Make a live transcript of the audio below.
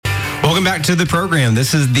Welcome back to the program.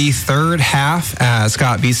 This is the third half, as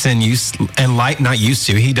Scott Beeson he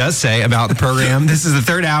does say about the program. This is the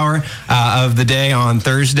third hour of the day on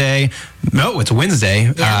Thursday. No, it's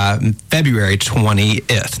Wednesday, February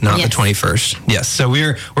 20th, not the 21st. Yes, so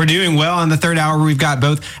we're doing well on the third hour. We've got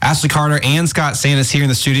both Ashley Carter and Scott Sanis here in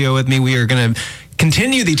the studio with me. We are going to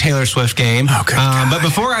continue the Taylor Swift game. But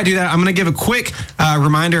before I do that, I'm going to give a quick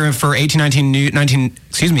reminder for 1819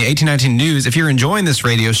 News. If you're enjoying this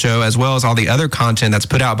radio show as well as all the other content that's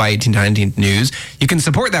put out by 1819 News, you can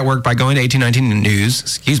support that work by going to 1819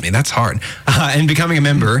 News. That's hard. And becoming a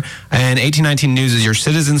member. And 1819 News is your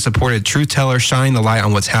citizen-supported truth teller, shining the light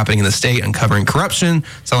on what's happening in the state, uncovering corruption,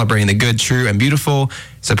 celebrating the good, true, and beautiful.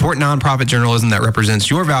 Support nonprofit journalism that represents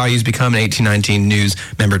your values. Become an 1819 News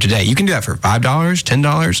member today. You can do that for $5,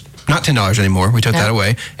 $10, not $10 anymore. We took that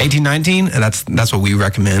away. 1819, and that's what we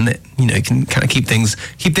recommend. You can kind of keep things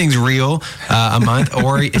real a month,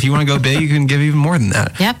 or if you want to go big, you can give even more than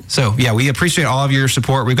that. Yep. So we appreciate all of your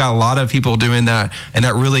support. We've got a lot of people doing that, and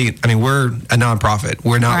that really, we're a nonprofit.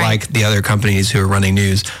 We're not like the other companies who are running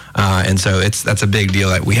news, and so that's a big deal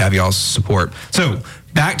that we have y'all's support. So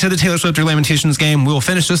back to the Taylor Swift or Lamentations game. We'll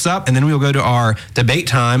finish this up, and then we'll go to our debate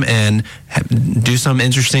time and do some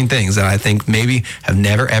interesting things that I think maybe have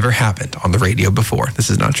never, ever happened on the radio before. This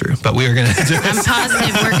is not true, but we are going to do I'm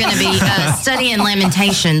positive we're going to be studying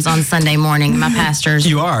Lamentations on Sunday morning, my pastors.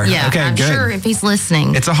 You are? Yeah, okay, I'm good. sure if he's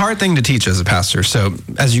listening. It's a hard thing to teach as a pastor, so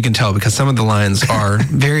as you can tell, because some of the lines are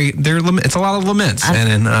it's a lot of laments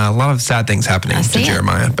and a lot of sad things happening to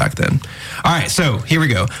Jeremiah back then. All right, so here we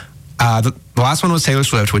go. The last one was Taylor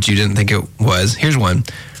Swift, which you didn't think it was. Here's one.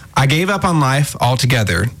 I gave up on life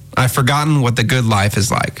altogether. I've forgotten what the good life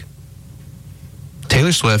is like.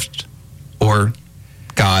 Taylor Swift or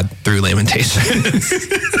God through Lamentations?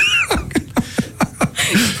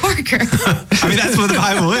 Parker. That's what the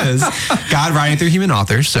Bible is. God writing through human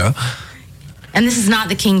authors, so. And this is not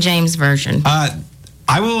the King James version.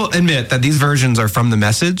 I will admit that these versions are from the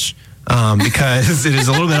Message. Because it is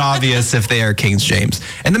a little bit obvious if they are King James.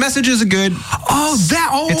 And the Message is a good...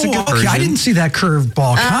 it's a good version. I didn't see that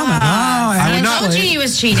curveball coming. I told you he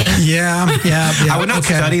was cheating. Yeah. I would not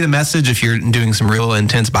study the Message if you're doing some real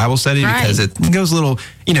intense Bible study because it goes a little,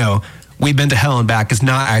 We've Been to Hell and Back is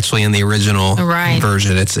not actually in the original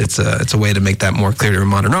version. It's a way to make that more clear to a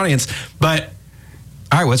modern audience. But,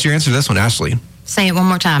 all right, what's your answer to this one, Ashley? Say it one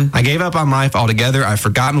more time. I gave up on life altogether. I've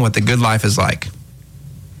forgotten what the good life is like.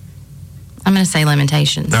 I'm going to say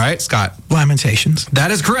Lamentations. All right, Scott. Lamentations. That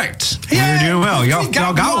is correct. You're doing well. Y'all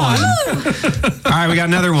got one. All right, we got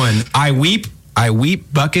another one. I weep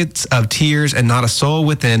buckets of tears, and not a soul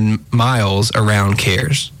within miles around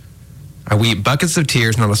cares. I weep buckets of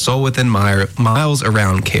tears, not a soul within miles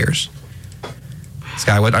around cares.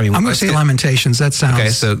 Sky, what? I'm going to say Lamentations. That sounds... Okay,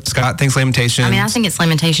 so Scott thinks Lamentations. I think it's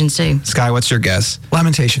Lamentations, too. Sky, what's your guess?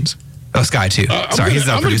 Lamentations. Oh, Sky too. Sorry, he's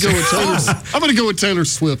not producer. I'm going to go with Taylor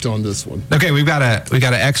Swift on this one. Okay, we got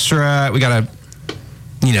an extra. We got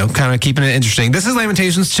kind of keeping it interesting. This is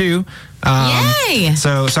Lamentations too. Yay!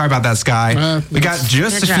 So sorry about that, Sky. We got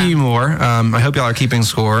just a few more. I hope y'all are keeping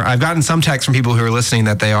score. I've gotten some texts from people who are listening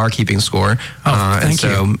that they are keeping score. Thank you.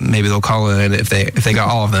 So maybe they'll call in if they got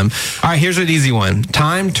all of them. All right, here's an easy one.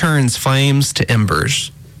 Time turns flames to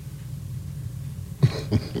embers.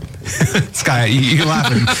 Sky, you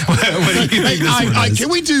laughing? What do you think this one is? Can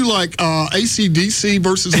we do like AC/DC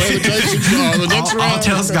versus Lamentations? The next round? I'll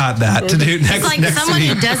tell Scott that to do next. It's like someone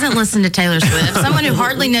who doesn't listen to Taylor Swift, someone who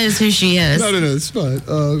hardly knows who she is. No, it's fine.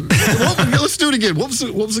 Let's do it again. What was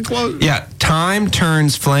the quote? Yeah, time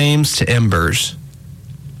turns flames to embers.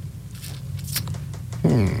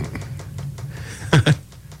 I'm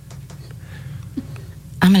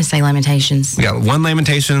going to say Lamentations. We got one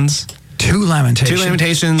Lamentations. Two Lamentations. Two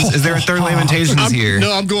Lamentations. Is there a third Lamentations here?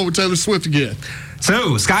 No, I'm going with Taylor Swift again.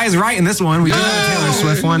 So, Sky is right in this one. We do have a Taylor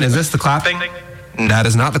Swift one. Is this the clapping? That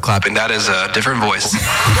is not the clapping. That is a different voice. There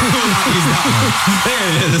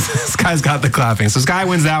it is. Sky's got the clapping. So, Sky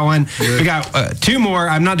wins that one. Good. We got two more.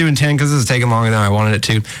 I'm not doing 10 because this is taking longer than I wanted it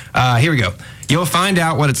to. Here we go. You'll find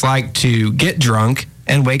out what it's like to get drunk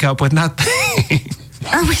and wake up with nothing.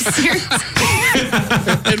 Are we serious?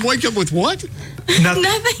 And wake up with what? Nothing.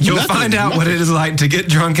 You'll find out what it is like to get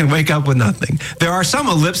drunk and wake up with nothing. There are some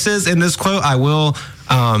ellipses in this quote. I will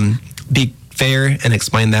be fair and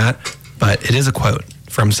explain that, but it is a quote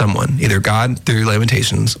from someone, either God through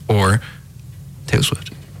Lamentations or Taylor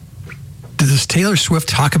Swift. Does Taylor Swift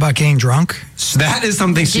talk about getting drunk? That is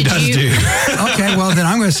something she does do. Okay, well, then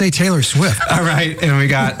I'm going to say Taylor Swift. All right, and what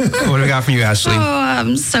do we got from you, Ashley? Oh,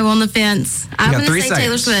 I'm so on the fence. I'm going to say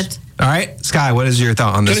Taylor Swift. All right, Sky, what is your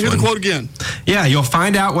thought on Can I this hear one? the quote again? Yeah, you'll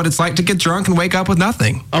find out what it's like to get drunk and wake up with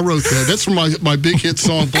nothing. I wrote that. That's from my big hit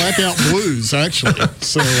song, Blackout Blues, actually.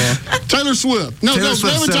 So, Taylor Swift. No, Taylor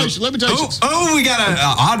Swift, Lamentations. Oh, we got an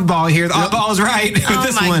oddball here. The oddball is right with Oh,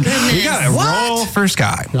 this my one. We goodness. got a roll for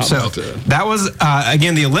Sky. How So about that? that was,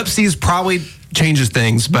 again, the ellipses probably changes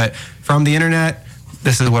things, but from the internet,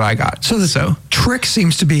 this is what I got. So trick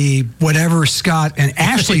seems to be whatever Scott and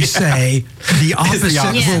Ashley say, the opposite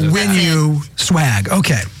opposite. will win That's you swag.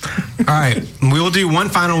 Okay. All right, we will do one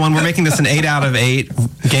final one. We're making this an 8 out of 8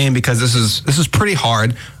 game because this is pretty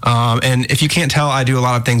hard. And if you can't tell, I do a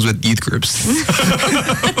lot of things with youth groups.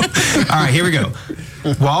 All right, here we go.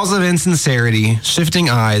 Walls of insincerity, shifting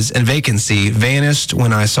eyes, and vacancy vanished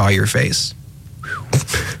when I saw your face.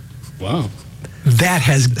 Wow. That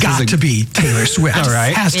has got to be Taylor Swift. All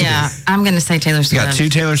right. Has to Yeah, be. I'm going to say Taylor We Swift. got 2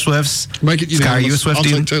 Taylor Swifts. Make it Sky, are you a unanimous. I'll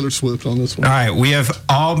Swiftie? take Taylor Swift on this one. All right, we have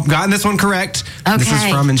all gotten this one correct. This is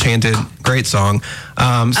Okay. from Enchanted. Great song.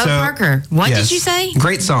 Parker, what did you say?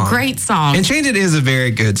 Great song. Great song. Enchanted is a very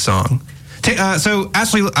good song. So,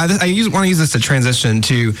 Ashley, I want to use this to transition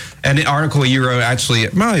to an article you wrote actually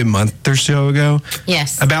probably a month or so ago.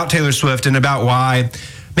 Yes. About Taylor Swift and about why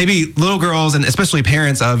maybe little girls and especially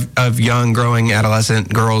parents of young, growing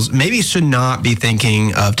adolescent girls maybe should not be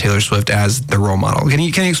thinking of Taylor Swift as the role model. Can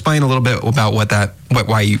you explain a little bit about what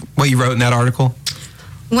you wrote in that article?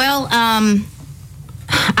 Well, I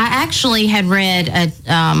actually had read a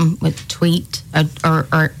tweet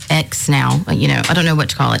or X now. I don't know what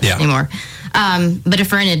to call it anymore. But a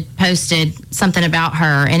friend had posted something about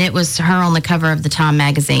her, and it was her on the cover of the Time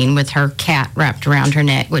magazine with her cat wrapped around her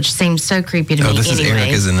neck, which seems so creepy to me. This anyway. is Eric,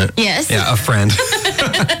 isn't it? Yes. Yeah, a friend.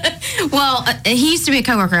 Well, he used to be a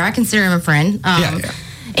coworker. I consider him a friend. Yeah.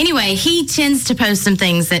 Anyway, he tends to post some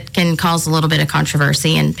things that can cause a little bit of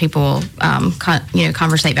controversy, and people,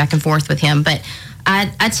 conversate back and forth with him. But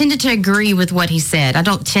I tended to agree with what he said. I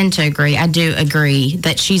don't tend to agree. I do agree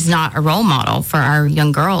that she's not a role model for our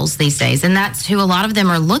young girls these days, and that's who a lot of them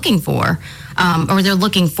are looking for, or they're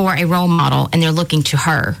looking for a role model, and they're looking to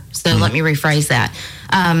her. So let me rephrase that,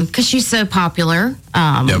 because she's so popular.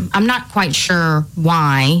 Yep. I'm not quite sure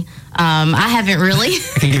why. I haven't really.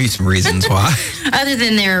 I can give you some reasons why. Other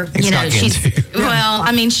than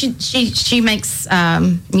she makes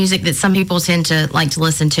music that some people tend to like to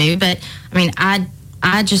listen to. But I mean,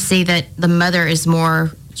 I just see that the mother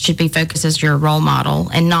should be focused as your role model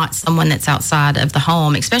and not someone that's outside of the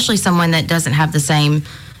home, especially someone that doesn't have the same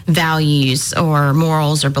values or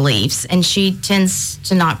morals or beliefs. And she tends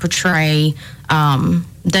to not portray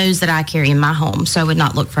those that I carry in my home. So I would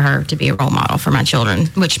not look for her to be a role model for my children,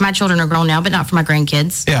 which my children are grown now, but not for my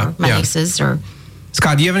grandkids or my nieces or...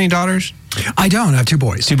 Scott, do you have any daughters? I don't. I have 2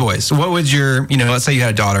 boys. 2 boys. So what would let's say you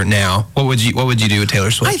had a daughter now, what would you do with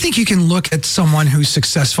Taylor Swift? I think you can look at someone who's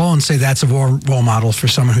successful and say that's a role model for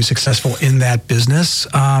someone who's successful in that business.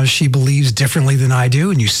 She believes differently than I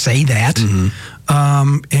do, and you say that.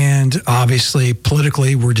 And obviously,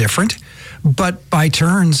 politically, we're different. But by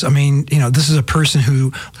turns, I mean, this is a person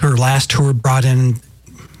who her last tour brought in,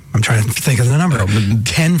 I'm trying to think of the number,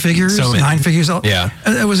 10 figures, So many. 9 figures. Yeah.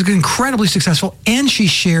 It was incredibly successful, and she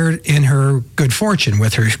shared in her good fortune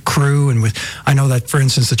with her crew. And I know that, for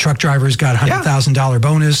instance, the truck drivers got a $100,000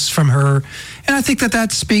 bonus from her. And I think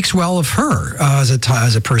that speaks well of her as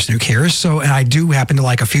a person who cares. So, and I do happen to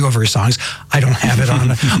like a few of her songs. I don't have it on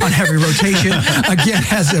heavy rotation. Again,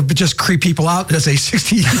 just creep people out as a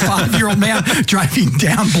 65-year-old man driving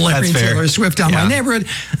down blaring Taylor Swift down my neighborhood.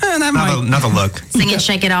 Not the look. Singing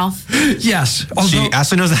Shake It Off. Yes. Although,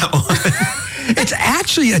 Ashley knows that one. it's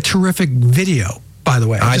actually a terrific video, by the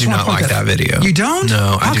way. I just do wanna not point like that video. You don't?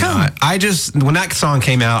 No, I How do come? not. I just, when that song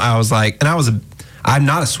came out, I was like, and I'm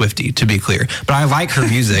not a Swiftie, to be clear, but I like her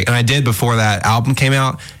music, and I did before that album came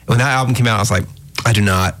out. When that album came out, I was like, I do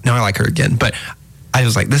not. Now I like her again, but I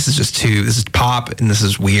was like, this is pop, and this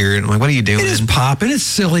is weird. I'm like, what are you doing? It is pop, and it's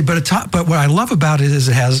silly, but but what I love about it is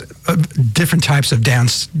it has different types of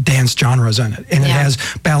dance genres in it, and it has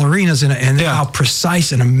ballerinas in it, and how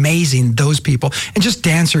precise and amazing those people, and just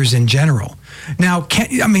dancers in general. Now,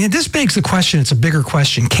 this begs the question, it's a bigger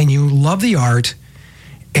question, can you love the art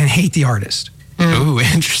and hate the artist? Ooh,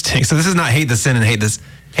 interesting. So this is not hate the sin and hate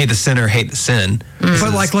the sinner, hate the sin.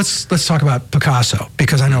 But like, let's talk about Picasso,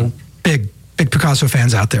 because I know big Picasso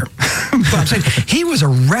fans out there. But I'm saying he was a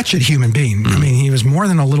wretched human being. I mean, he was more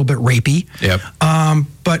than a little bit rapey. Yep.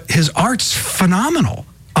 But his art's phenomenal.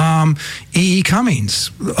 E.E.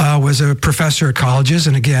 Cummings was a professor at colleges,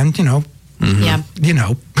 and again, Yeah.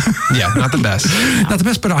 Yeah, not the best. not the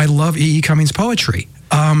best, but I love E.E. Cummings' poetry.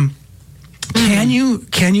 Can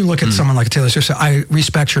you look at someone like Taylor Swift? So I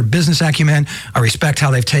respect her business acumen. I respect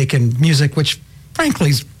how they've taken music, which frankly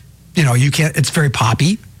is, you can't. It's very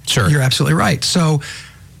poppy. Sure, you're absolutely right. So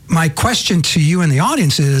my question to you and the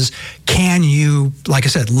audience is: can you, like I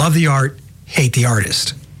said, love the art, hate the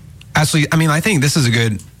artist? Actually, I mean, I think this is a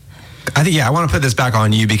good. I want to put this back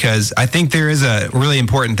on you because I think there is a really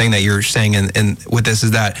important thing that you're saying and with this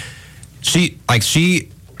is that she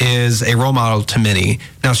is a role model to many.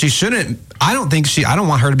 Now she shouldn't. I don't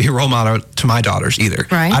want her to be a role model to my daughters either.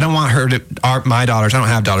 Right. I don't want her to. My daughters. I don't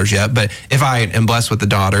have daughters yet, but if I am blessed with a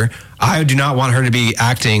daughter, I do not want her to be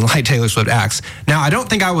acting like Taylor Swift acts. Now, I don't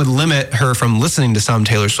think I would limit her from listening to some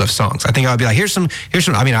Taylor Swift songs. I think I would be like, here's some.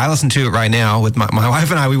 I mean, I listen to it right now with my wife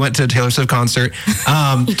and I. We went to a Taylor Swift concert.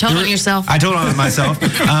 You told on yourself. I told on myself.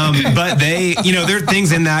 But they, there are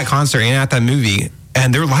things in that concert and at that movie,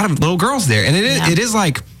 and there are a lot of little girls there, and it is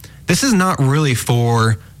like, this is not really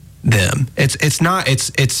for them.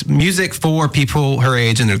 It's music for people her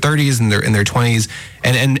age in their 30s and in their 20s,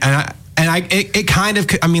 it kind of,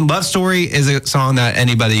 I mean, Love Story is a song that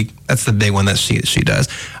that's the big one that she does.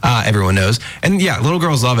 Everyone knows. And yeah, little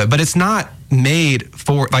girls love it, but it's not made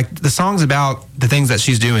for, like, the songs about the things that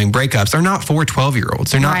she's doing, breakups, they're not for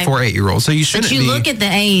 12-year-olds. They're not for 8-year-olds. So you shouldn't be. But you look at the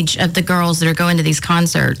age of the girls that are going to these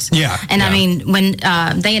concerts. Yeah. And I mean, when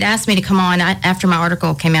they had asked me to come on, after my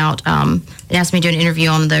article came out, they asked me to do an interview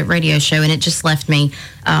on the radio show, and it just left me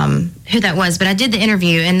who that was. But I did the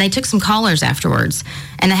interview, and they took some callers afterwards.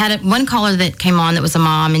 And I had one caller that came on that was a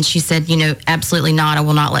mom, and she said, absolutely not. I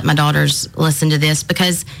will not let my daughters listen to this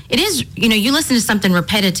because it is, you listen to something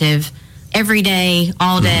repetitive every day,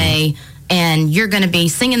 all day, and you're going to be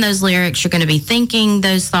singing those lyrics. You're going to be thinking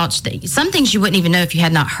those thoughts. Some things you wouldn't even know if you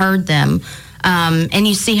had not heard them. And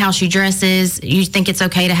you see how she dresses. You think it's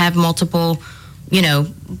okay to have multiple,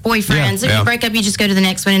 boyfriends. If you break up, you just go to the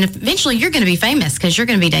next one. And eventually you're going to be famous because you're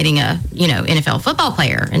going to be dating a, NFL football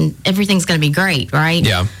player and everything's going to be great, right?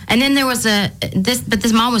 Yeah. And then there was but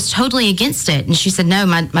this mom was totally against it. And she said, no,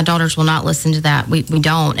 my daughters will not listen to that. We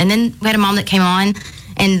don't. And then we had a mom that came on,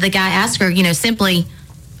 and the guy asked her, simply,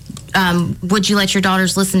 would you let your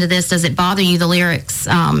daughters listen to this? Does it bother you, the lyrics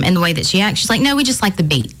and the way that she acts? She's like, no, we just like the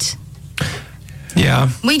beat. Yeah.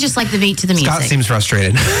 We just like the beat to the music. Scott seems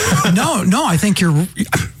frustrated. No, I think you're,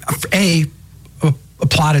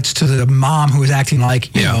 plaudits to the mom who is acting like,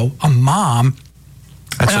 a mom.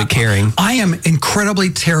 Actually caring. I am incredibly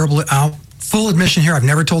terrible. Full admission here, I've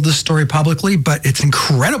never told this story publicly, but it's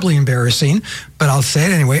incredibly embarrassing. But I'll say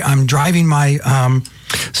it anyway. I'm driving my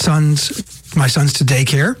sons to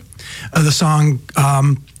daycare. The song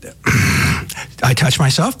 "I Touch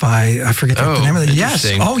Myself" by, I forget the name of it. Yes.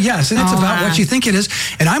 Oh, yes. And it's about what you think it is.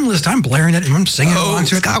 And I'm blaring it and I'm singing along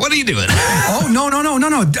to it. Scott, what are you doing?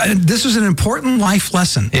 No. This was an important life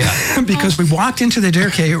lesson. Yeah. Because we walked into the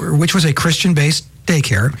daycare, which was a Christian-based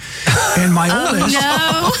daycare. And my oldest.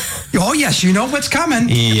 No. Oh, yes. You know what's coming.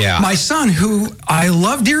 Yeah. My son, who I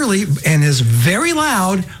love dearly and is very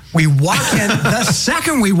loud, we walk in. The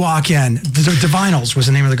second we walk in, the Divinals was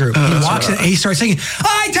the name of the group. He walks in and he starts singing,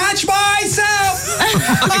 "I touch myself!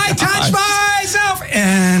 I touch myself!"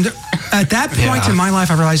 And at that point in my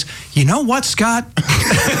life, I realized, you know what, Scott?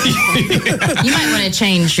 You might want to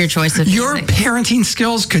change your choice of Your music. parenting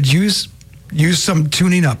skills could use some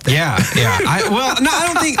tuning up there. Yeah.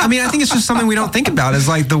 I think it's just something we don't think about is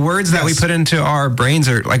like the words that we put into our brains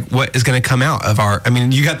are like what is going to come out of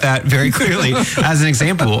you got that very clearly as an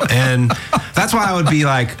example. And that's why I would be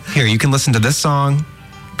like, here, you can listen to this song,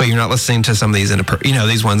 but you're not listening to some of these,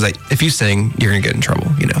 these ones that if you sing, you're going to get in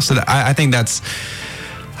trouble, So I think that's,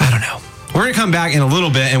 I don't know. We're going to come back in a little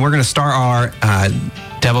bit and we're going to start our,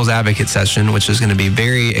 Devil's Advocate session, which is going to be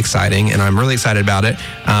very exciting, and I'm really excited about it.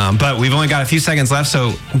 But we've only got a few seconds left,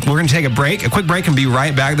 so we're going to take a quick break, and be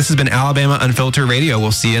right back. This has been Alabama Unfiltered Radio.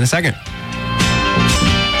 We'll see you in a second.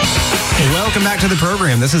 Welcome back to the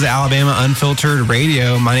program. This is Alabama Unfiltered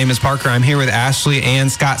Radio. My name is Parker. I'm here with Ashley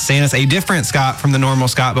and Scott Sanis, a different Scott from the normal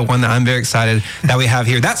Scott, but one that I'm very excited that we have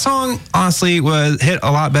here. That song, honestly, hit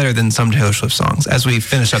a lot better than some Taylor Swift songs as we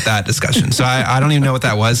finish up that discussion. So I don't even know what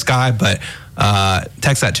that was, Sky, but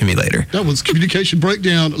text that to me later. That was Communication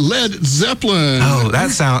Breakdown, Led Zeppelin. Oh,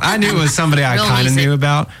 I knew it was somebody I kind of knew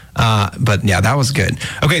about. But yeah, that was good.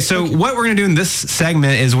 Okay, so what we're going to do in this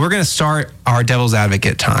segment is we're going to start our Devil's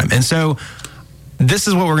Advocate time. And so this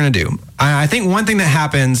is what we're going to do. I think one thing that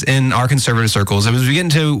happens in our conservative circles is we get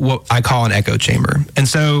into what I call an echo chamber. And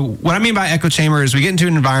so what I mean by echo chamber is we get into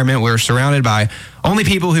an environment where we're surrounded by only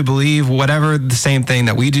people who believe whatever the same thing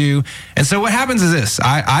that we do. And so what happens is this.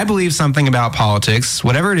 I believe something about politics,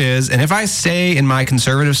 whatever it is. And if I stay in my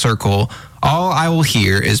conservative circle, all I will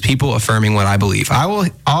hear is people affirming what I believe. All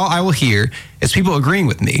I will hear is people agreeing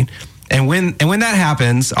with me. And when that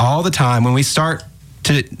happens all the time, when we start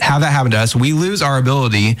to have that happen to us, we lose our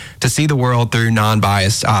ability to see the world through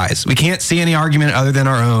non-biased eyes. We can't see any argument other than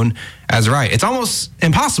our own as right. It's almost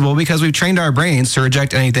impossible because we've trained our brains to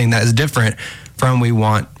reject anything that is different from what we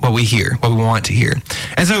want to hear.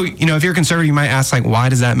 And so, if you're conservative, you might ask, like, why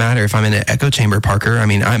does that matter if I'm in an echo chamber, Parker? I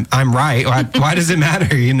mean, I'm right. Why does it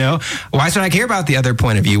matter, Why should I care about the other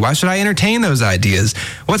point of view? Why should I entertain those ideas?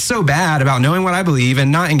 What's so bad about knowing what I believe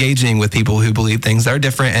and not engaging with people who believe things that are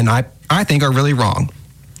different and I think are really wrong?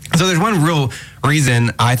 So there's one real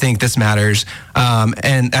reason I think this matters,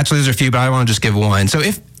 and actually there's a few, but I want to just give one. So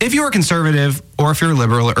if you're a conservative or if you're a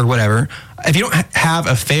liberal or whatever, if you don't have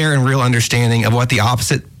a fair and real understanding of what the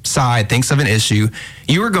opposite side thinks of an issue,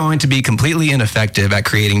 you are going to be completely ineffective at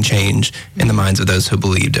creating change in the minds of those who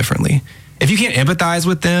believe differently. If you can't empathize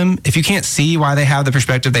with them, if you can't see why they have the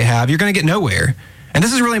perspective they have, you're going to get nowhere. And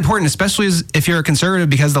this is really important, especially if you're a conservative,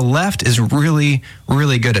 because the left is really,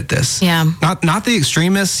 really good at this. Yeah. Not the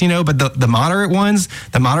extremists, but the moderate ones,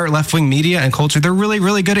 the moderate left-wing media and culture, they're really,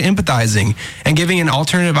 really good at empathizing and giving an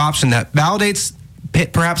alternative option that validates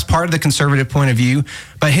perhaps part of the conservative point of view,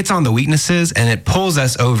 but hits on the weaknesses and it pulls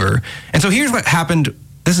us over. And so here's what happened.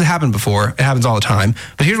 This has happened before. It happens all the time.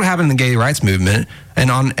 But here's what happened in the gay rights movement. And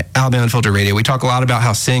on Alabama Unfiltered Radio, we talk a lot about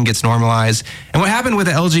how sin gets normalized. And what happened with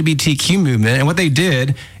the LGBTQ movement, and what they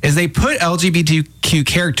did is they put LGBTQ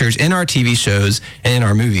characters in our TV shows and in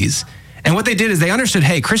our movies. And what they did is they understood,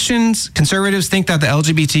 hey, Christians, conservatives think that the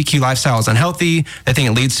LGBTQ lifestyle is unhealthy. They think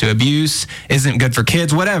it leads to abuse, isn't good for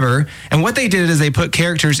kids, whatever. And what they did is they put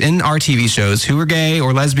characters in our TV shows who were gay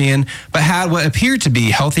or lesbian, but had what appeared to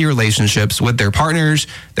be healthy relationships with their partners,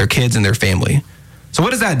 their kids, and their family. So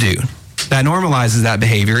what does that do? That normalizes that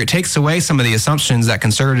behavior. It takes away some of the assumptions that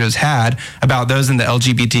conservatives had about those in the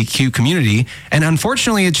LGBTQ community. And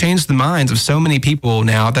unfortunately, it changed the minds of so many people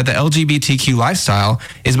now that the LGBTQ lifestyle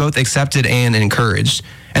is both accepted and encouraged.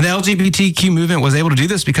 And the LGBTQ movement was able to do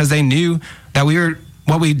this because they knew that we were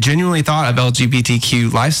what we genuinely thought of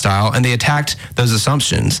LGBTQ lifestyle, and they attacked those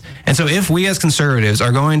assumptions. And so if we as conservatives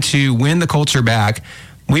are going to win the culture back,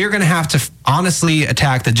 we are going to have to honestly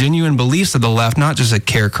attack the genuine beliefs of the left, not just a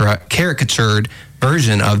caricatured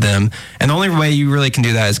version of them. And the only way you really can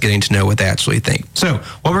do that is getting to know what they actually think. So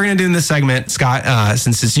what we're going to do in this segment, Scott,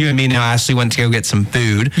 since it's you and me now, Ashley went to go get some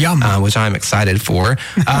food, which I'm excited for.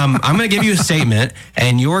 I'm going to give you a statement,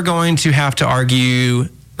 and you're going to have to argue.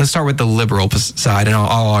 Let's start with the liberal side, and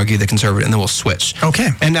I'll argue the conservative, and then we'll switch. Okay.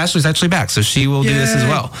 And Ashley's actually back, so she will do this as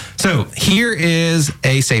well. So here is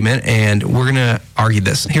a statement, and we're going to argue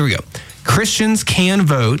this. Here we go. Christians can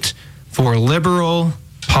vote for liberal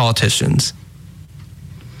politicians.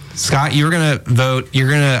 Scott, you're going to vote. You're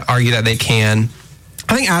going to argue that they can.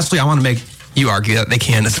 I think, Ashley, I want to make you argue that they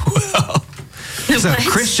can as well. So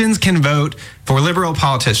Christians can vote for liberal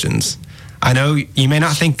politicians. I know you may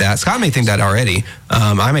not think that. Scott may think that already.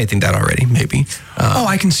 I may think that already, maybe.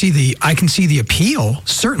 I can see the appeal.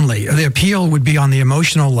 Certainly, the appeal would be on the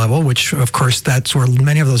emotional level, which, of course, that's where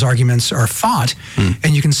many of those arguments are fought.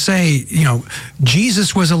 And you can say,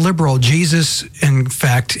 Jesus was a liberal. Jesus, in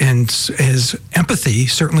fact, in his empathy,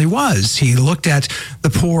 certainly was. He looked at the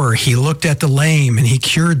poor, he looked at the lame, and he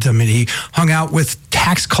cured them, and he hung out with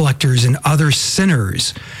tax collectors and other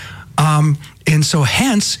sinners. And so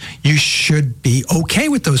hence, you should be okay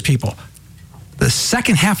with those people. The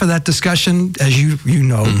second half of that discussion, as you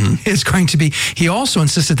know, is going to be, he also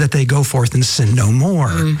insisted that they go forth and sin no more.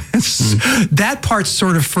 That part's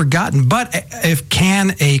sort of forgotten. But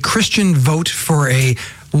can a Christian vote for a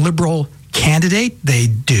liberal candidate? They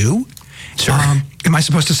do. Sure. Am I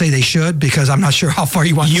supposed to say they should? Because I'm not sure how far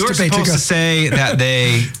you want this debate to go. You're supposed to say that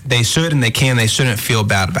they should and they can. They shouldn't feel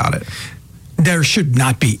bad about it. There should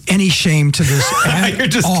not be any shame to this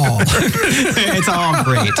at all. It's all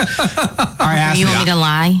great. All right, Ashley, you want me to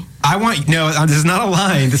lie? This is not a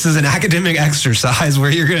line. This is an academic exercise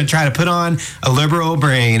where you're going to try to put on a liberal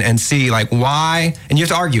brain and see why, and you have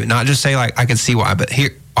to argue it, not just say I can see why, but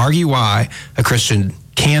argue why a Christian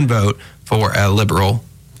can vote for a liberal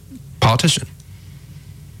politician.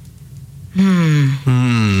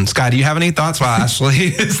 Scott, do you have any thoughts while Ashley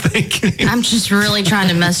is thinking? I'm just really trying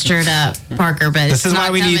to muster it up, Parker, but this is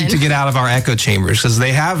why we need to get out of our echo chambers, because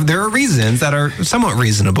there are reasons that are somewhat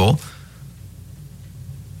reasonable.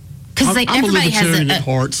 because I'm a everybody has libertarian at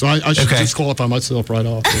heart, so I should disqualify myself right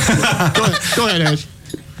off. Go ahead, Ash.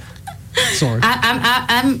 Sorry.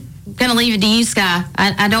 I'm going to leave it to you, Sky.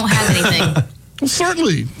 I don't have anything. Well,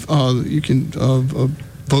 certainly, you can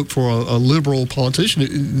vote for a liberal politician.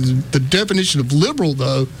 The definition of liberal,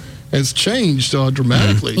 though, has changed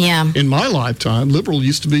dramatically. Yeah. In my lifetime, liberal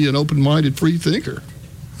used to be an open-minded free thinker.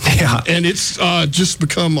 Yeah. And it's just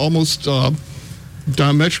become almost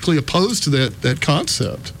diametrically opposed to that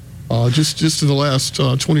concept just in the last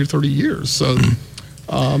 20 or 30 years. So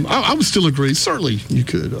I would still agree. Certainly, you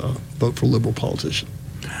could vote for a liberal politician.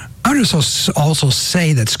 I would also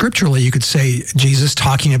say that scripturally, you could say Jesus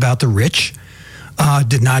talking about the rich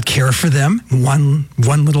did not care for them one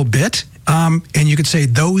little bit. And you could say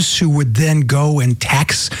those who would then go and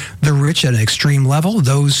tax the rich at an extreme level,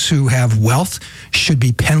 those who have wealth should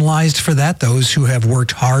be penalized for that. Those who have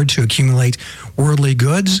worked hard to accumulate worldly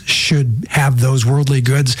goods should have those worldly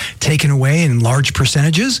goods taken away in large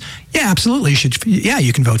percentages. Yeah, absolutely.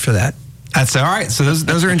 You can vote for that. That's all right. So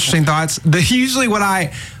those are interesting thoughts. Usually what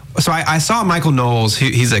I saw Michael Knowles,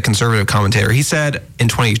 he's a conservative commentator. He said in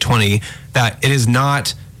 2020 that it is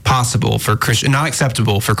not possible for not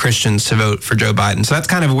acceptable for Christians to vote for Joe Biden. So that's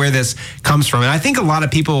kind of where this comes from. And I think a lot of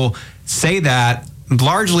people say that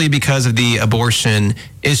largely because of the abortion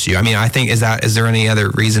issue. I mean, I think is there any other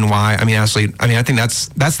reason why? I mean, Ashley, I think that's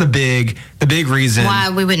the big reason why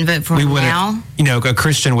we wouldn't vote for him now. You know, a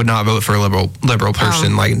Christian would not vote for a liberal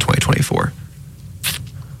person like in 2024.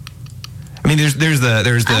 I mean, there's the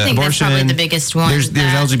I think abortion. That's probably the biggest one. There's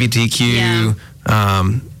LGBTQ. Yeah.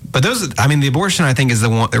 But the abortion, I think, is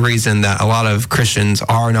the reason that a lot of Christians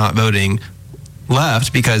are not voting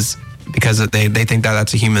left because they think that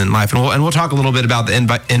that's a human life. And we'll talk a little bit about the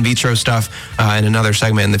in vitro stuff in another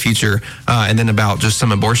segment in the future, and then about just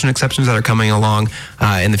some abortion exceptions that are coming along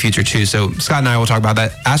in the future too. So Scott and I will talk about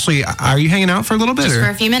that. Ashley, are you hanging out for a little bit? Just for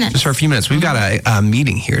a few minutes. Just for a few minutes. We've got a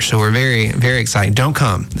meeting here, so we're very, very excited. Don't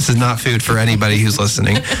come. This is not food for anybody who's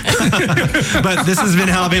listening. But this has been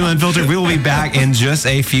Alabama Unfiltered. We will be back in just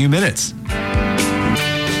a few minutes.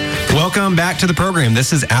 Welcome back to the program.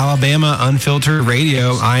 This is Alabama Unfiltered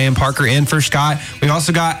Radio. I am Parker in for Scott. We've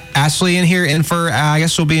also got Ashley in here in for, I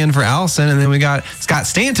guess she'll be in for Allison. And then we got Scott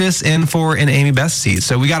Stantis in for an Amy Best seat.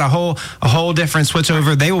 So we got a whole different switch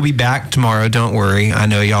over. They will be back tomorrow. Don't worry. I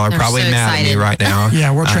know y'all are probably mad at me right now.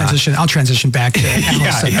 Yeah, we'll transition. I'll transition back to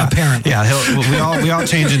Allison, apparently. Yeah, we all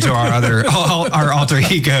change into our alter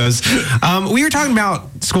egos. We were talking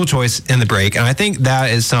about school choice in the break, and I think that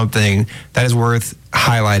is something that is worth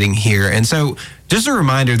highlighting here. And so just a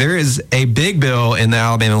reminder, there is a big bill in the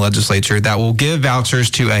Alabama legislature that will give vouchers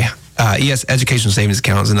to a educational savings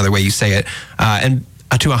account is another way you say it, and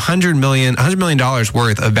to $100 million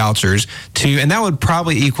worth of vouchers and that would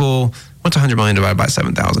probably equal, what's $100 million divided by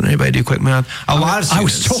 7,000? Anybody do quick math? A lot of students. I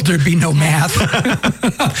was told there'd be no math.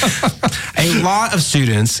 A lot of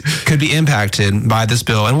students could be impacted by this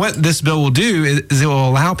bill. And what this bill will do is it will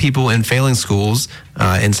allow people in failing schools,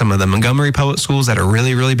 in some of the Montgomery public schools that are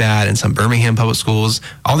really, really bad, and some Birmingham public schools,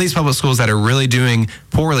 all these public schools that are really doing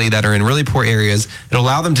poorly, that are in really poor areas, it'll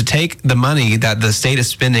allow them to take the money that the state is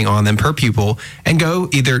spending on them per pupil and go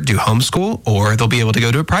either do homeschool or they'll be able to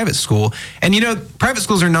go to a private school. And private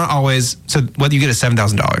schools are not always, so whether you get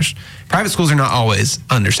 $7,000, private schools are not always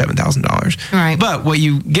under $7,000. Right. But what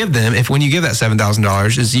you give them, when you give that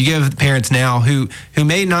 $7,000, is you give parents now who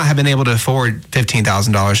may not have been able to afford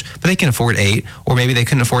 $15,000, but they can afford $8,000, or maybe they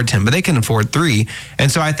couldn't afford $10,000, but they can afford $3,000.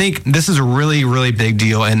 And so I think this is a really, really big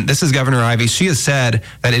deal. And this is Governor Ivey. She has said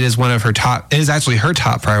that it is it is actually her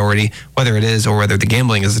top priority. Whether it is or whether the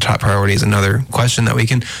gambling is the top priority is another question that we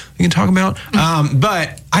can talk about.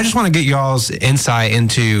 But I just want to get y'all's insight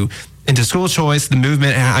into school choice, the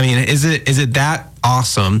movement. I mean, is it that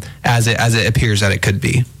awesome as it appears that it could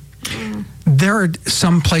be? There are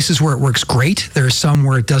some places where it works great. There are some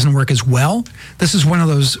where it doesn't work as well. This is one of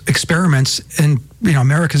those experiments, and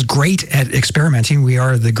America's great at experimenting. We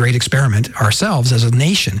are the great experiment ourselves as a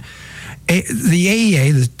nation. The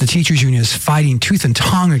AEA, the teachers union, is fighting tooth and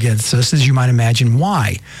tongue against this, as you might imagine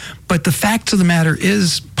why. But the fact of the matter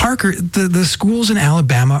is, Parker, the schools in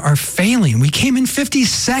Alabama are failing. We came in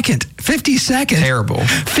 52nd. 52nd. Terrible.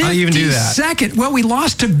 How do you even do that? 52nd. Well, we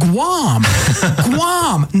lost to Guam.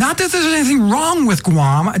 Guam. Not that there's anything wrong with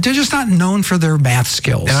Guam. They're just not known for their math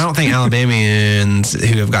skills. And I don't think Alabamians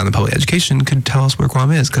who have gotten the public education could tell us where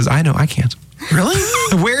Guam is, because I know I can't. Really?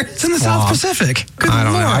 Where? It's in the South Pacific. Good I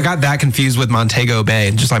don't Lord. know. I got that confused with Montego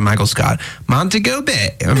Bay, just like Michael Scott. Montego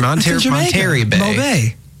Bay. Monterey Bay. Mo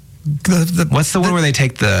Bay. What's the one where they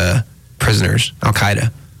take the prisoners?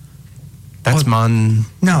 Al-Qaeda. That's No,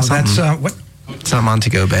 something. that's what? It's not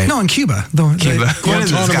Montego Bay. No, in Cuba. Cuba. What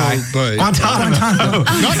is this guy? Bay. Guantanamo.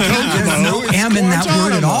 Not There's Kokomo. no it's M in that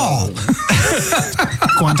word at Guantanamo. all.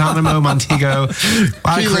 Guantanamo, Montego, a lot of Key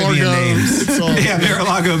Caribbean Largo, names. it's all- Yeah,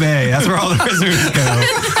 Mar-a-Lago Bay. That's where all the prisoners go.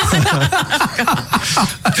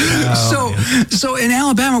 So in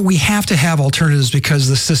Alabama, we have to have alternatives because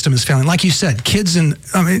the system is failing. Like you said,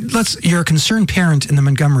 you're a concerned parent in the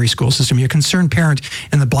Montgomery school system. You're a concerned parent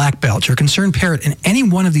in the Black Belt. You're a concerned parent in any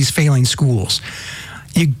one of these failing schools.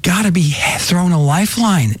 You got to be thrown a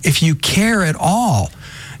lifeline if you care at all.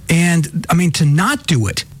 And I mean, to not do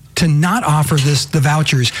it, to not offer the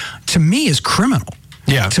vouchers, to me is criminal.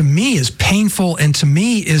 Yeah. To me is painful, and to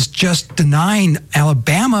me is just denying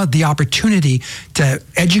Alabama the opportunity to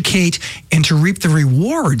educate and to reap the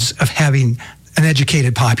rewards of having an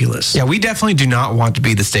educated populace. Yeah, we definitely do not want to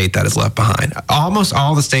be the state that is left behind. Almost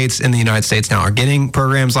all the states in the United States now are getting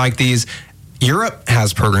programs like these. Europe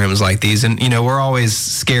has programs like these, and we're always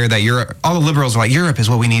scared that Europe. All the liberals are like, Europe is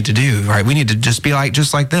what we need to do, right? We need to just be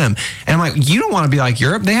just like them. And I'm like, you don't want to be like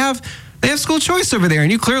Europe. They have school choice over there,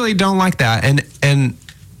 and you clearly don't like that. And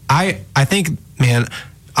I think, man,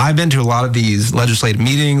 I've been to a lot of these legislative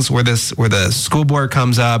meetings where the school board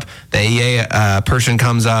comes up, the AEA person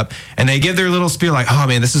comes up, and they give their little spiel like, oh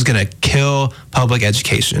man, this is going to kill public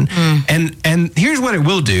education. And here's what it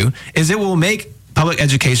will do is it will make public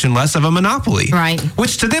education less of a monopoly, Right.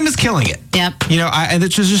 Which to them is killing it. Yep. And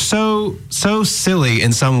it's just so silly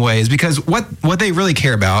in some ways, because what they really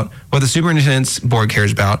care about, what the superintendent's board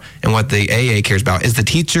cares about, and what the AA cares about is the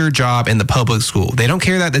teacher job in the public school. They don't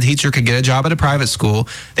care that the teacher could get a job at a private school.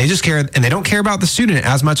 They just care, and they don't care about the student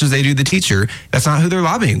as much as they do the teacher. That's not who they're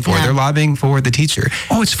lobbying for. Yeah. They're lobbying for the teacher.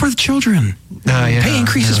 Oh, it's for the children. Yeah, Pay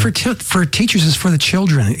increases for teachers is for the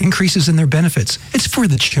children. Increases in their benefits. It's for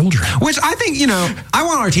the children. Which I think, I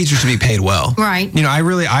want our teachers to be paid well. Right.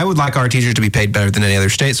 I would like our teachers to be paid better than any other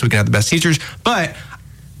state so we can have the best teachers. But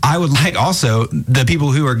I would like also the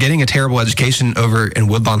people who are getting a terrible education over in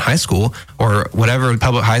Woodlawn High School or whatever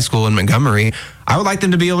public high school in Montgomery, I would like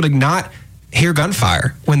them to be able to not hear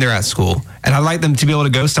gunfire when they're at school. And I'd like them to be able to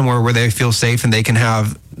go somewhere where they feel safe and they can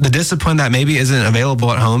have the discipline that maybe isn't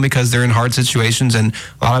available at home because they're in hard situations, and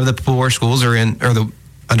a lot of the poor schools are the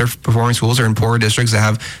underperforming schools are in poorer districts that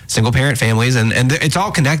have single parent families, and it's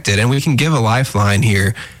all connected, and we can give a lifeline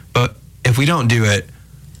here. But if we don't do it,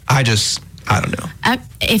 I don't know.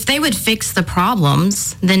 If they would fix the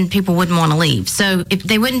problems, then people wouldn't want to leave. So if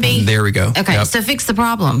they wouldn't be. There we go. Okay, Yep. So fix the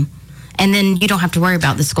problem. And then you don't have to worry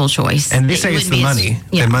about the school choice. And they say it's wouldn't the be money.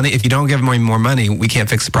 yeah. The money. If you don't give them more money, we can't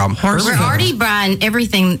fix the problem. We're already buying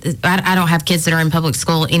everything. I don't have kids that are in public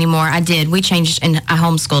school anymore. I did. We changed and I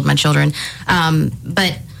homeschooled my children.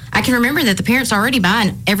 But I can remember that the parents are already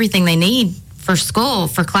buying everything they need for school,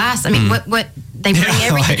 for class. I mean, what they bring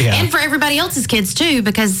and for everybody else's kids too,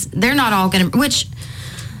 because they're not all going to, which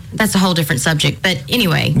that's a whole different subject. But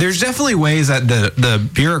anyway. There's definitely ways that the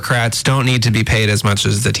bureaucrats don't need to be paid as much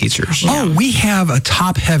as the teachers. Oh, we have a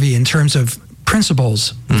top heavy in terms of principals,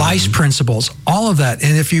 vice principals, all of that.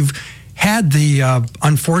 And if you've had the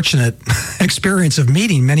unfortunate experience of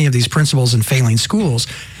meeting many of these principals in failing schools,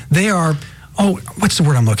 they are, what's the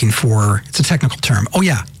word I'm looking for? It's a technical term. Oh,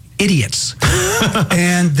 yeah, idiots.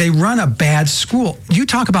 And they run a bad school. You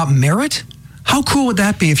talk about merit? How cool would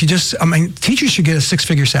that be if teachers should get a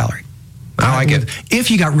six-figure salary. I like it. If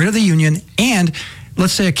you got rid of the union, and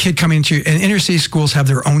let's say a kid coming into, and inner city schools have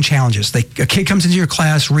their own challenges. A kid comes into your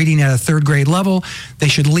class reading at a third grade level, they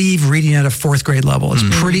should leave reading at a fourth grade level. It's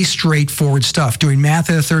pretty straightforward stuff. Doing math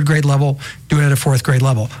at a third grade level, do it at a fourth grade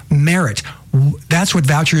level. Merit. That's what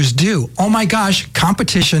vouchers do. Oh my gosh,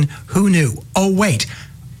 competition, who knew? Oh wait,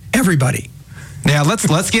 everybody. Yeah,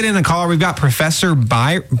 let's get in a caller. We've got Professor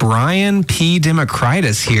Brian P.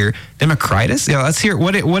 Democritus here. Democritus? Yeah, let's hear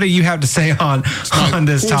what do you have to say on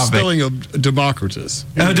this topic? Spelling of Democritus.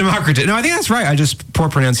 Oh, Democritus. No, I think that's right. Poor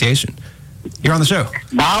pronunciation. You're on the show.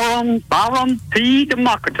 Baron P.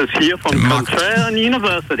 Democritus here from Contrarian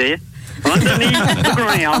University, underneath the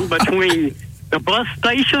ground between the bus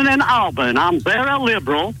station and Auburn. I'm very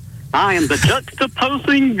liberal. I am the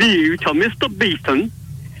juxtaposing view to Mr. Beaton.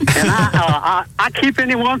 And I keep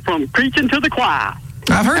anyone from preaching to the choir.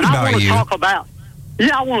 I've heard about you.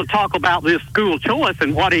 I want to talk about this school choice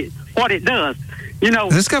and what it does. Is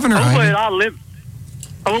this Governor over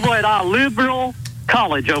at our liberal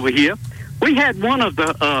college over here, we had one of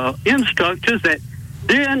the instructors that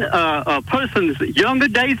during a person's younger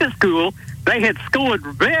days at school, they had scored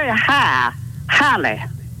very highly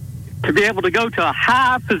to be able to go to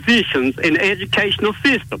high positions in the educational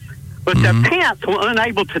system. But their parents were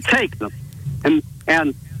unable to take them.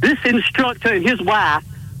 And this instructor and his wife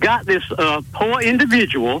got this poor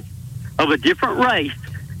individual of a different race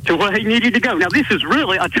to where he needed to go. Now, this is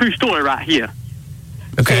really a true story right here.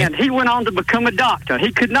 Okay. And he went on to become a doctor.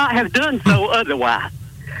 He could not have done so otherwise.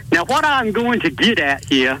 Now, what I'm going to get at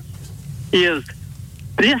here is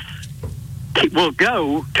this will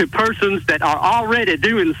go to persons that are already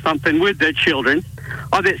doing something with their children,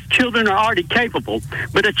 or that children are already capable.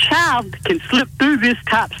 But a child can slip through this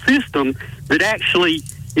type system that actually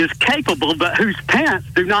is capable, but whose parents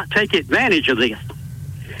do not take advantage of this.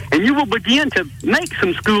 And you will begin to make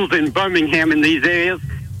some schools in Birmingham in these areas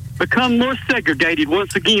become more segregated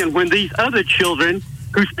once again when these other children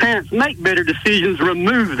whose parents make better decisions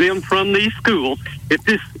remove them from these schools if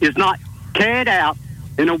this is not carried out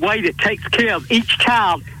in a way that takes care of each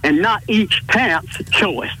child and not each parent's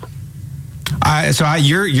choice.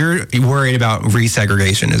 You're worried about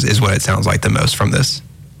resegregation is what it sounds like the most from this.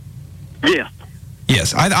 Yes.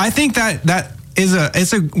 Yes, I think that is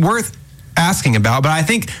it's a worth asking about, but I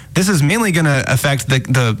think this is mainly going to affect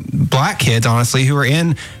the black kids, honestly, who are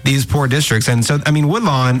in these poor districts. And so, I mean,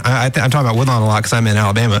 Woodlawn, I'm talking about Woodlawn a lot because I'm in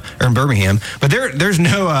Alabama or in Birmingham, but there's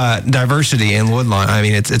no diversity in Woodlawn. I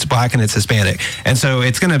mean, it's black and it's Hispanic, and so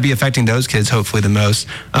it's going to be affecting those kids hopefully the most.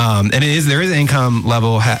 And there is an income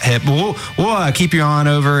level hit. We'll keep you on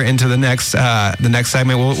over into the next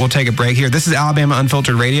segment. We'll take a break here. This is Alabama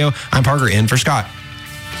Unfiltered Radio. I'm Parker in for Scott.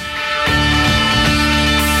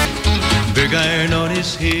 Big iron on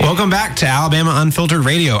his head. Welcome back to Alabama Unfiltered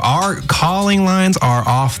Radio. Our calling lines are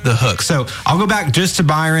off the hook. So I'll go back just to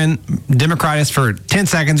Byron, Democritus, for 10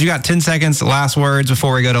 seconds. You got 10 seconds, last words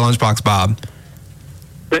before we go to Lunchbox Bob.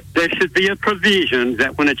 But there should be a provision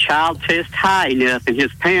that when a child tests high enough and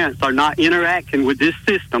his parents are not interacting with this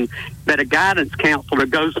system, that a guidance counselor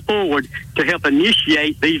goes forward to help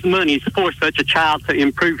initiate these monies for such a child to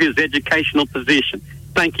improve his educational position.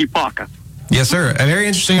 Thank you, Parker. Yes, sir. A very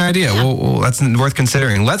interesting idea. Well, that's worth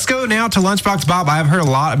considering. Let's go now to Lunchbox Bob. I've heard a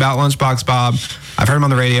lot about Lunchbox Bob. I've heard him on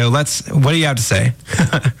the radio. What do you have to say?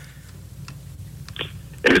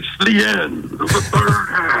 It's the end of the third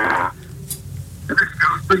half. And this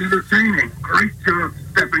show's been entertaining. Great job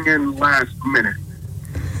stepping in last minute.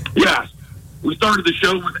 Yes, we started the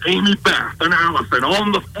show with Amy Beth and Allison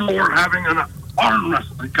on the floor having an arm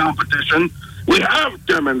wrestling competition. We have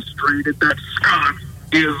demonstrated that Scott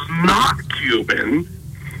is not Cuban.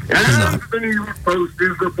 And the New York Post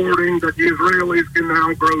is reporting that the Israelis can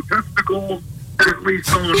now grow testicles, at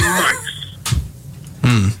least on mice.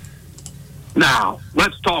 Now,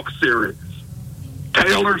 let's talk serious.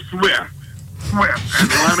 Taylor Swift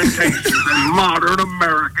and Lamentations in modern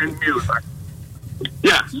American music.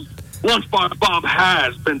 Yes, Lunchbox Bob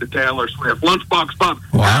has been to Taylor Swift. Lunchbox Bob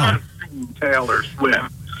has seen Taylor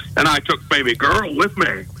Swift. And I took Baby Girl with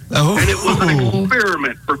me. Oh. And it was an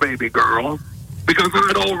experiment for Baby Girl because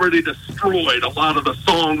I'd already destroyed a lot of the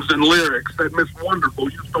songs and lyrics that Miss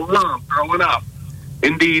Wonderful used to love growing up.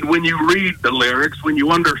 Indeed, when you read the lyrics, when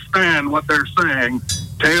you understand what they're saying,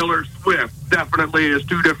 Taylor Swift definitely is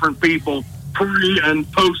two different people, pre-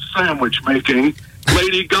 and post-sandwich making.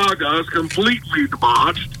 Lady Gaga is completely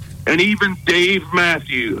debauched, and even Dave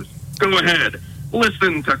Matthews. Go ahead,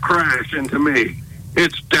 listen to Crash Into Me.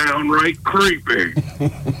 It's downright creepy.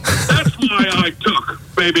 That's why I took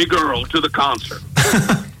Baby Girl to the concert.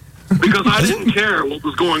 Because I didn't care what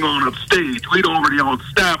was going on upstage. We'd already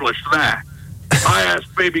established that. I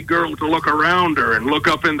asked Baby Girl to look around her and look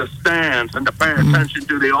up in the stands and to pay attention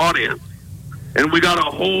to the audience. And we got a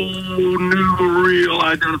whole new real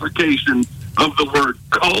identification of the word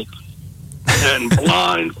cult and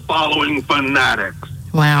blind following fanatics.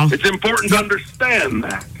 Wow. It's important to understand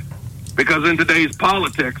that. Because in today's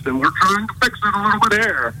politics, and we're trying to fix it a little bit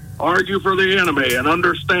here, argue for the enemy and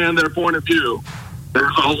understand their point of view,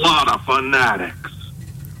 there's a lot of fanatics.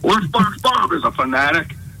 Lunchbox Bob is a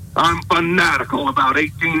fanatic. I'm fanatical about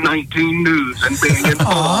 1819 news and being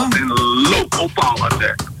involved in local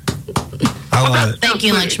politics. I love it. Thank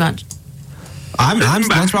you, Lunchbox. I'm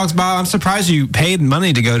Lunchbox Bob. I'm surprised you paid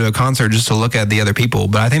money to go to a concert just to look at the other people,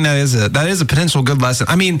 but I think that is a potential good lesson.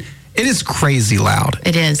 I mean, it is crazy loud.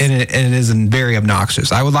 It is. And it is very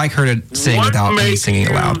obnoxious. I would like her to sing without me singing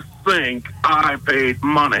it loud. Think I paid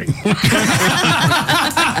money.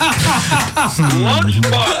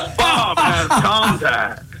 Lunchbox Bob has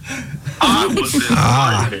contact. I was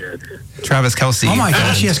invited. Travis Kelce. Oh my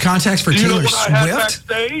gosh, she has contacts for Taylor Swift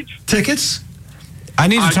tickets. I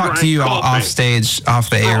need to talk to you off stage, off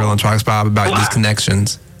the air, Lunchbox Bob, about these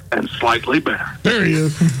connections. And slightly better. There he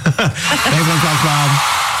is. Thanks, Lunchbox Bob.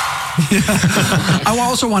 I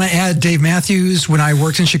also want to add Dave Matthews. When I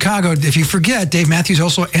worked in Chicago, if you forget, Dave Matthews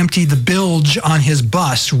also emptied the bilge on his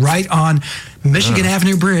bus right on Michigan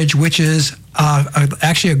Avenue Bridge, which is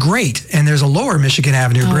actually a grate, and there's a lower Michigan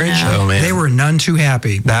Avenue Bridge. Oh, man. They were none too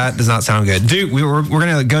happy. That does not sound good. Duke, we're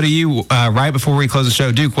going to go to you right before we close the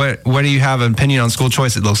show. Duke, what do you have an opinion on school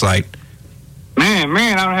choice, it looks like? Man,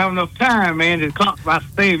 I don't have enough time, man, to talk about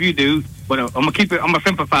save you, dude. But I'm going to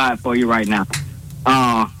simplify it for you right now.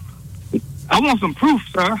 I want some proof,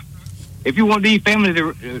 sir. If you want these families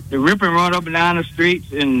to rip and run up and down the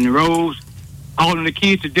streets and the roads, hauling the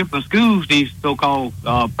kids to different schools, these so-called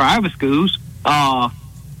private schools,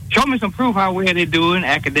 show me some proof how well they're doing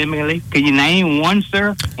academically. Can you name one,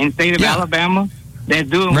 sir, in the state of Alabama that's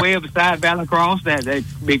doing well beside Valley Cross that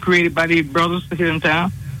been created by these brothers here in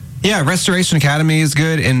town? Yeah, Restoration Academy is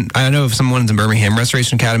good, and I know if someone's in Birmingham,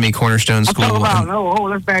 Restoration Academy, Cornerstone School.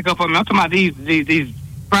 Let's back up. I'm talking about these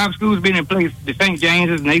private schools being in place, the St.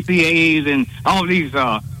 James's and ACAs and all these,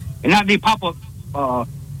 and not the pop-up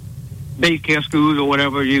daycare schools or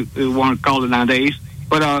whatever you want to call it nowadays.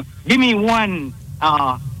 But give me one,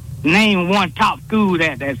 name one top school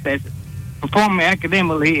that's performing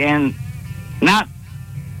academically and not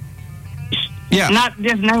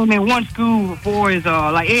just naming one school for is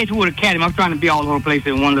like Edgewood Academy. I'm trying to be all over the place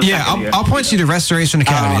in one of the. Yeah, I'll point you to Restoration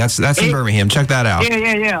Academy. That's in Birmingham. Check that out.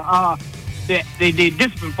 Yeah. The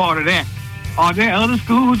discipline part of that. Are there other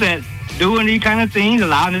schools that doing these kind of things,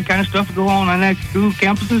 allowing this kind of stuff to go on their school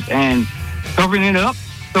campuses and covering it up?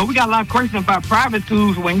 So we got a lot of questions about private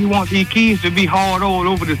schools when you want these kids to be hauled all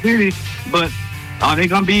over the city, but are they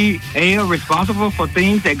going to be responsible for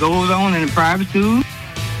things that goes on in the private schools?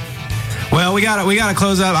 Well, we got to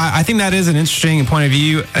close up. I think that is an interesting point of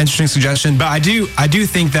view, interesting suggestion. But I do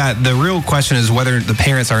think that the real question is whether the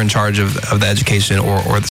parents are in charge of the education or the